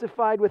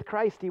crucified with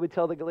Christ, he would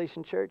tell the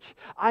Galatian church.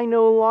 I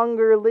no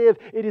longer live.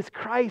 It is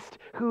Christ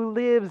who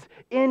lives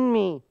in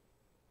me.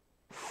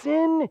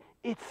 Sin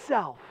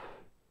itself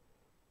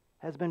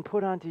has been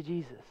put onto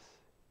Jesus.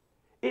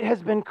 It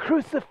has been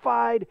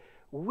crucified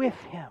with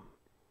him,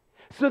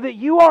 so that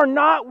you are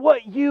not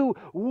what you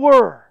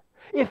were.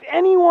 If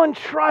anyone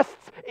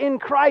trusts in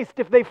Christ,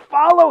 if they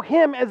follow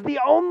him as the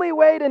only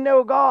way to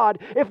know God,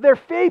 if their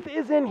faith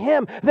is in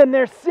him, then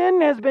their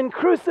sin has been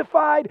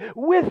crucified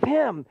with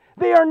him.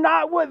 They are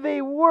not what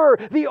they were.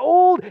 The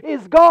old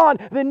is gone.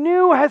 The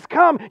new has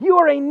come. You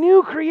are a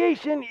new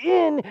creation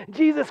in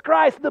Jesus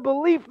Christ. The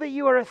belief that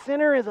you are a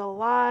sinner is a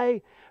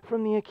lie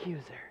from the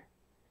accuser.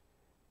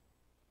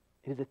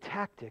 It is a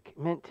tactic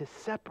meant to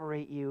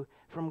separate you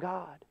from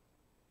God,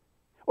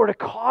 or to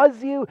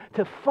cause you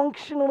to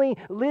functionally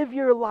live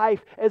your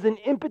life as an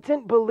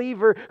impotent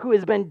believer who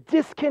has been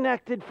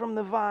disconnected from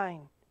the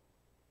vine.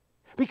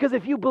 Because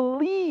if you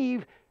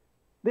believe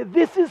that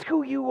this is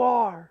who you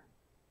are,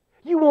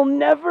 you will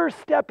never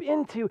step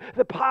into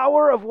the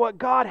power of what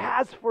God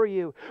has for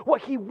you,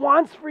 what he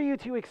wants for you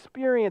to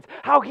experience,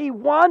 how he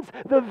wants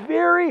the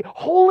very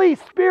Holy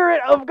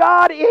Spirit of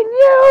God in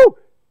you.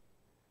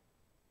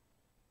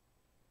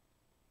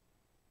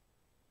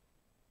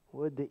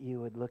 Would that you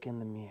would look in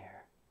the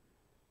mirror,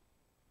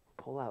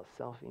 pull out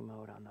selfie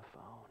mode on the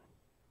phone,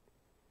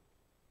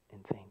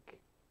 and think,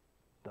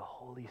 the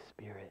Holy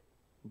Spirit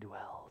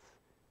dwells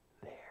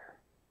there.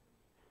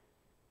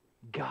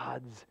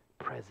 God's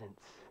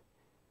presence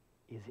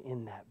is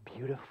in that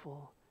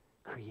beautiful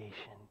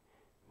creation,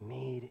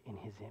 made in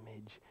his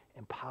image,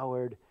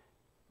 empowered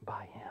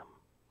by him.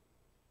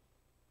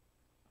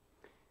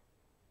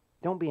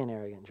 Don't be an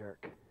arrogant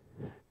jerk.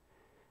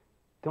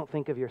 Don't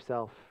think of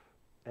yourself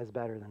as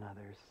better than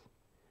others.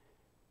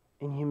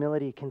 In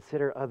humility,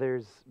 consider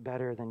others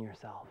better than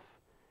yourself.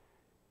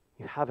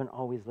 You haven't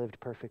always lived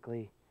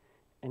perfectly,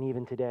 and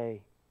even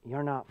today,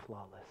 you're not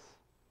flawless.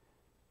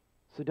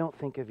 So don't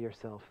think of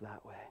yourself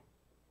that way.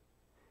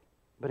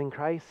 But in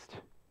Christ,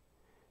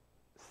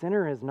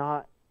 sinner is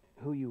not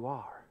who you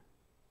are.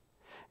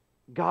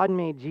 God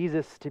made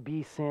Jesus to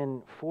be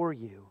sin for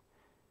you,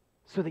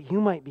 so that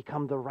you might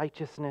become the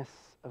righteousness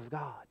of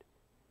God,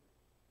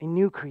 a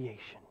new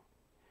creation.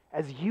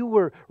 As you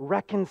were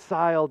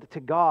reconciled to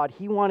God,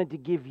 he wanted to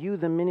give you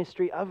the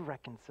ministry of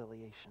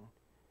reconciliation,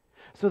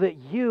 so that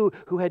you,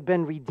 who had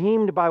been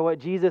redeemed by what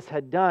Jesus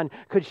had done,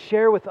 could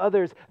share with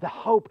others the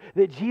hope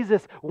that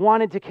Jesus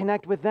wanted to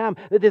connect with them,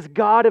 that this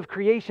God of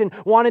creation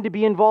wanted to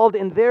be involved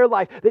in their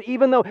life, that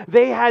even though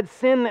they had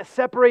sin that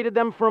separated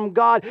them from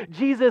God,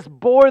 Jesus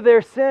bore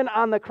their sin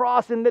on the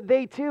cross, and that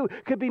they too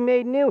could be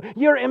made new.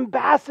 You're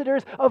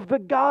ambassadors of the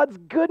God's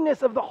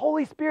goodness, of the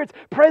Holy Spirit's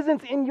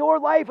presence in your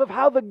life, of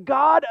how the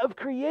God of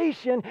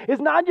creation is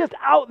not just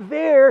out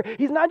there,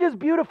 he's not just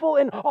beautiful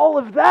in all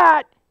of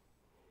that.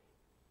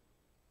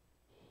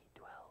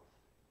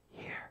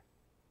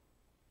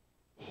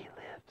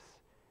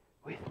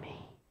 With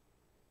me.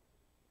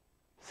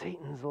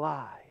 Satan's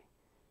lie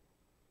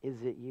is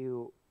that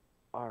you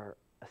are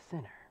a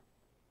sinner.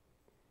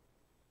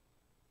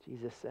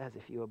 Jesus says,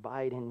 if you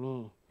abide in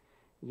me,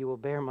 you will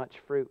bear much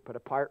fruit, but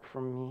apart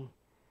from me,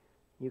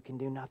 you can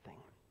do nothing.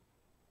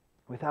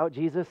 Without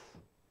Jesus,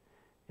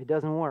 it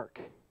doesn't work.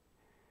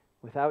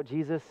 Without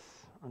Jesus,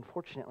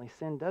 unfortunately,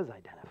 sin does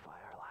identify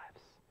our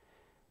lives.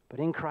 But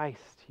in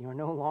Christ, you are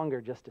no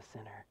longer just a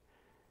sinner.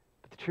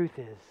 But the truth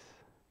is,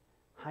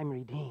 I'm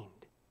redeemed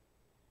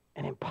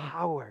and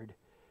empowered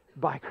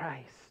by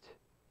Christ.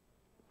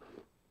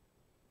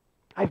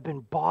 I've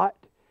been bought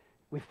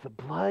with the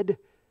blood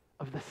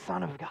of the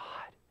Son of God.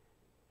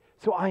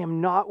 So I am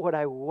not what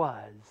I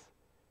was,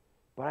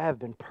 but I have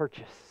been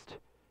purchased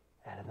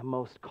at the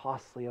most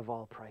costly of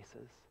all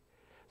prices.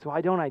 So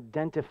I don't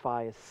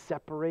identify as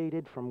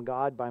separated from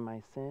God by my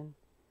sin,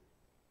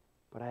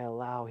 but I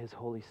allow his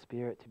Holy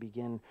Spirit to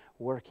begin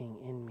working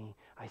in me.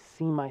 I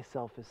see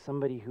myself as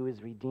somebody who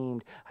is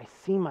redeemed. I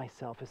see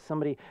myself as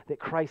somebody that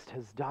Christ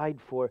has died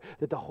for,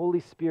 that the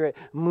Holy Spirit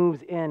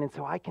moves in. And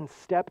so I can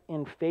step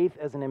in faith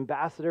as an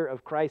ambassador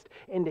of Christ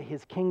into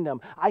his kingdom.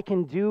 I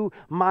can do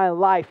my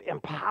life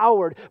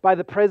empowered by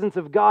the presence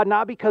of God,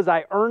 not because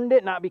I earned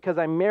it, not because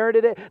I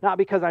merited it, not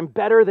because I'm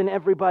better than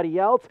everybody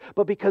else,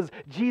 but because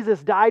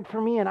Jesus died for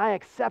me and I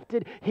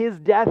accepted his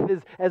death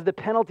as the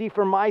penalty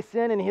for my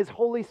sin, and his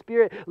Holy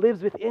Spirit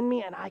lives within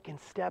me, and I can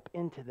step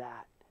into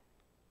that.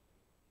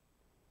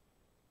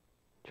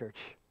 Church,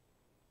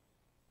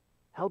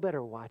 hell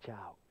better watch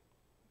out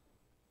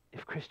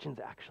if Christians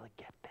actually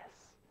get this.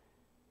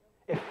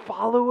 If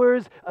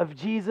followers of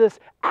Jesus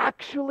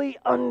actually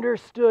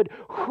understood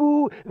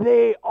who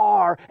they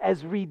are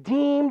as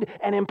redeemed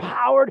and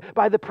empowered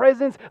by the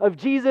presence of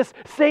Jesus,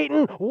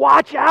 Satan,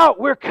 watch out.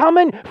 We're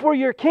coming for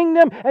your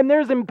kingdom, and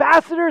there's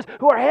ambassadors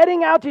who are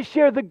heading out to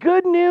share the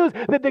good news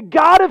that the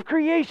God of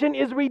creation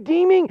is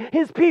redeeming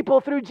his people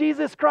through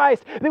Jesus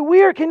Christ, that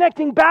we are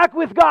connecting back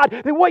with God,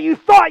 that what you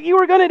thought you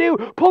were going to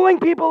do, pulling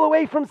people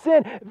away from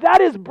sin,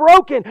 that is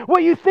broken.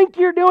 What you think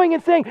you're doing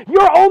and saying,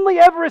 you're only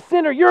ever a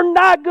sinner, you're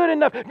not good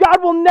enough,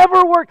 God will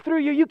never work through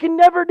you. You can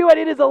never do it.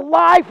 It is a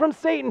lie from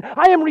Satan.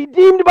 I am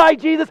redeemed by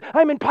Jesus.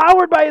 I'm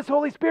empowered by his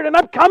Holy Spirit, and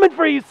I'm coming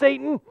for you,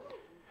 Satan.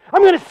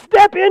 I'm going to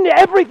step into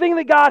everything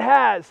that God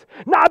has.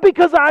 Not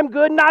because I'm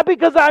good, not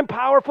because I'm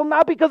powerful,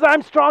 not because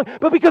I'm strong,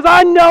 but because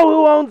I know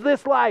who owns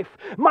this life.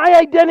 My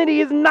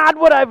identity is not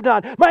what I've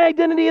done. My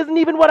identity isn't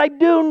even what I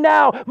do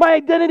now. My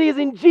identity is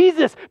in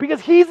Jesus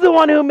because He's the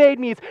one who made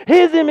me. It's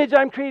His image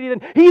I'm created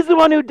in. He's the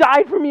one who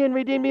died for me and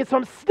redeemed me. So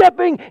I'm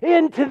stepping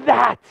into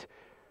that.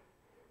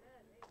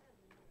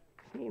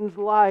 Satan's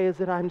lie is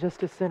that I'm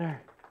just a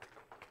sinner.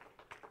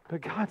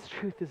 But God's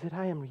truth is that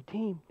I am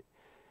redeemed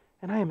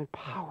and I am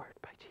empowered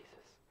by Jesus.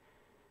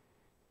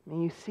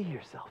 May you see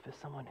yourself as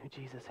someone who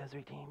Jesus has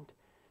redeemed.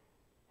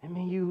 And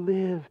may you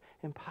live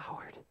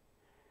empowered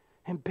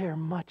and bear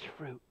much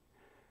fruit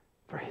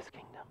for His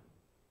kingdom.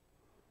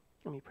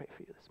 Let me pray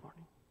for you this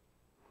morning.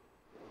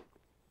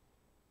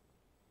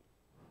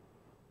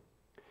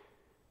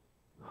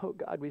 Oh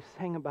God, we've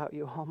sang about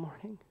you all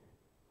morning.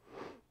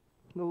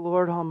 The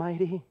Lord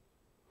Almighty,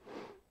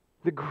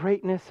 the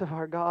greatness of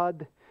our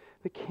God,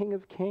 the King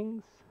of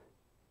Kings,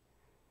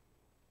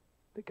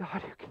 the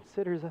God who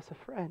considers us a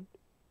friend.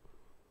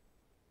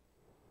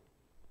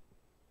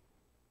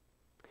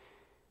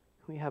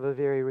 We have a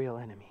very real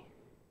enemy.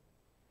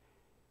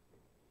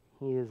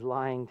 He is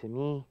lying to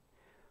me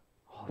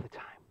all the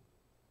time.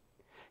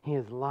 He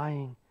is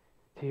lying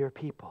to your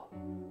people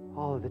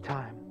all of the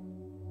time.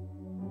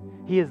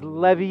 He is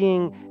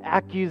levying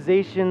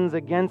accusations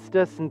against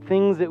us and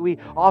things that we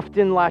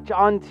often latch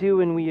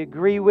onto and we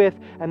agree with,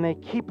 and they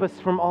keep us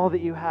from all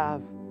that you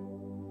have.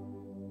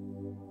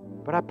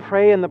 But I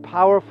pray in the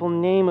powerful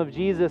name of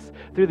Jesus,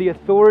 through the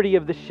authority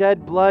of the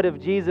shed blood of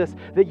Jesus,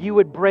 that you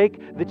would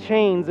break the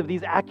chains of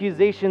these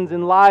accusations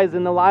and lies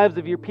in the lives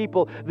of your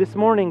people this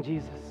morning,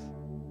 Jesus.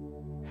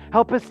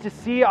 Help us to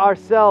see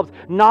ourselves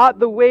not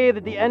the way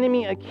that the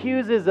enemy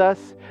accuses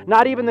us,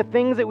 not even the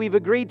things that we've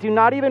agreed to,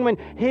 not even when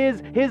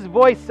his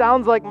voice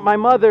sounds like my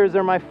mother's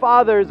or my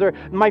father's or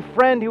my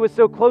friend who was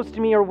so close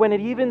to me, or when it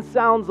even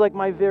sounds like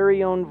my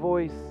very own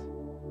voice.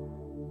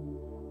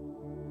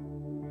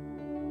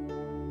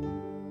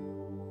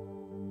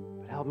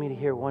 But help me to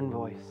hear one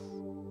voice,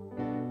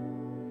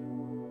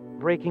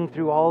 breaking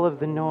through all of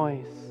the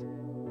noise,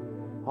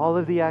 all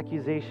of the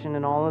accusation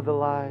and all of the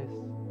lies.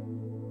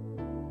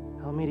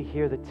 Help me to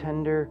hear the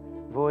tender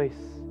voice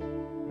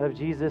of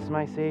Jesus,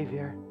 my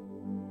Savior,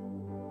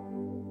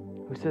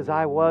 who says,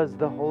 I was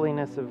the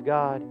holiness of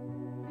God.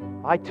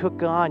 I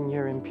took on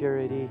your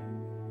impurity,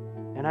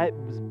 and I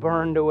was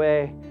burned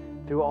away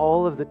through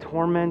all of the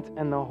torment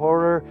and the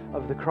horror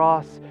of the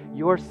cross.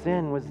 Your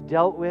sin was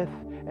dealt with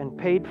and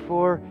paid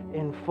for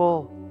in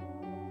full.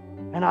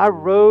 And I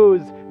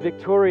rose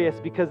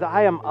victorious because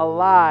I am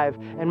alive,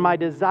 and my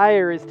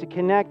desire is to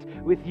connect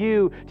with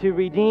you, to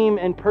redeem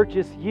and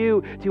purchase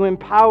you, to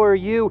empower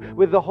you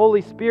with the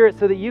Holy Spirit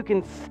so that you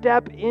can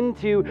step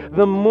into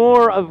the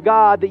more of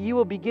God, that you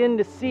will begin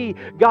to see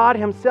God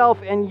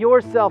Himself and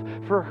yourself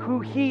for who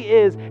He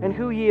is and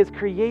who He has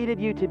created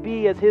you to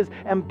be as His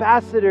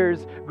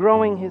ambassadors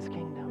growing His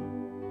kingdom.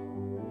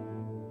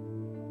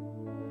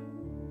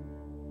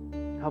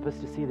 Help us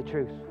to see the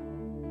truth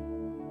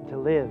and to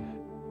live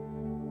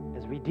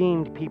as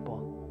redeemed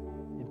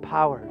people,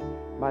 empowered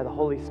by the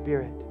Holy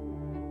Spirit,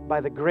 by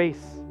the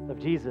grace of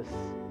Jesus,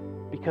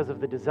 because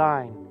of the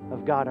design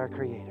of God our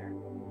Creator.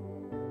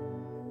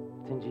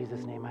 It's in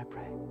Jesus' name I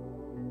pray.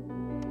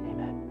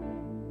 Amen.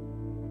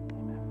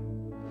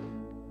 Amen.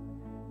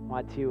 I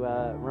want to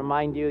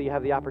remind you, you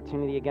have the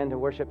opportunity again to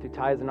worship through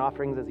tithes and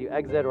offerings as you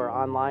exit, or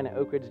online at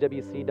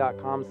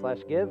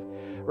oakridgewc.com/give.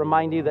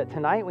 Remind you that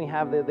tonight we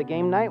have the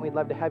game night. We'd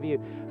love to have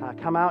you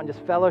come out and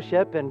just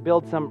fellowship and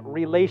build some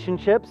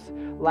relationships.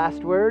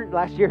 Last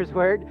year's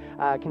word.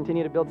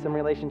 Continue to build some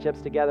relationships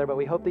together. But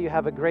we hope that you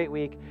have a great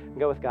week.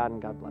 Go with God,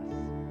 and God bless.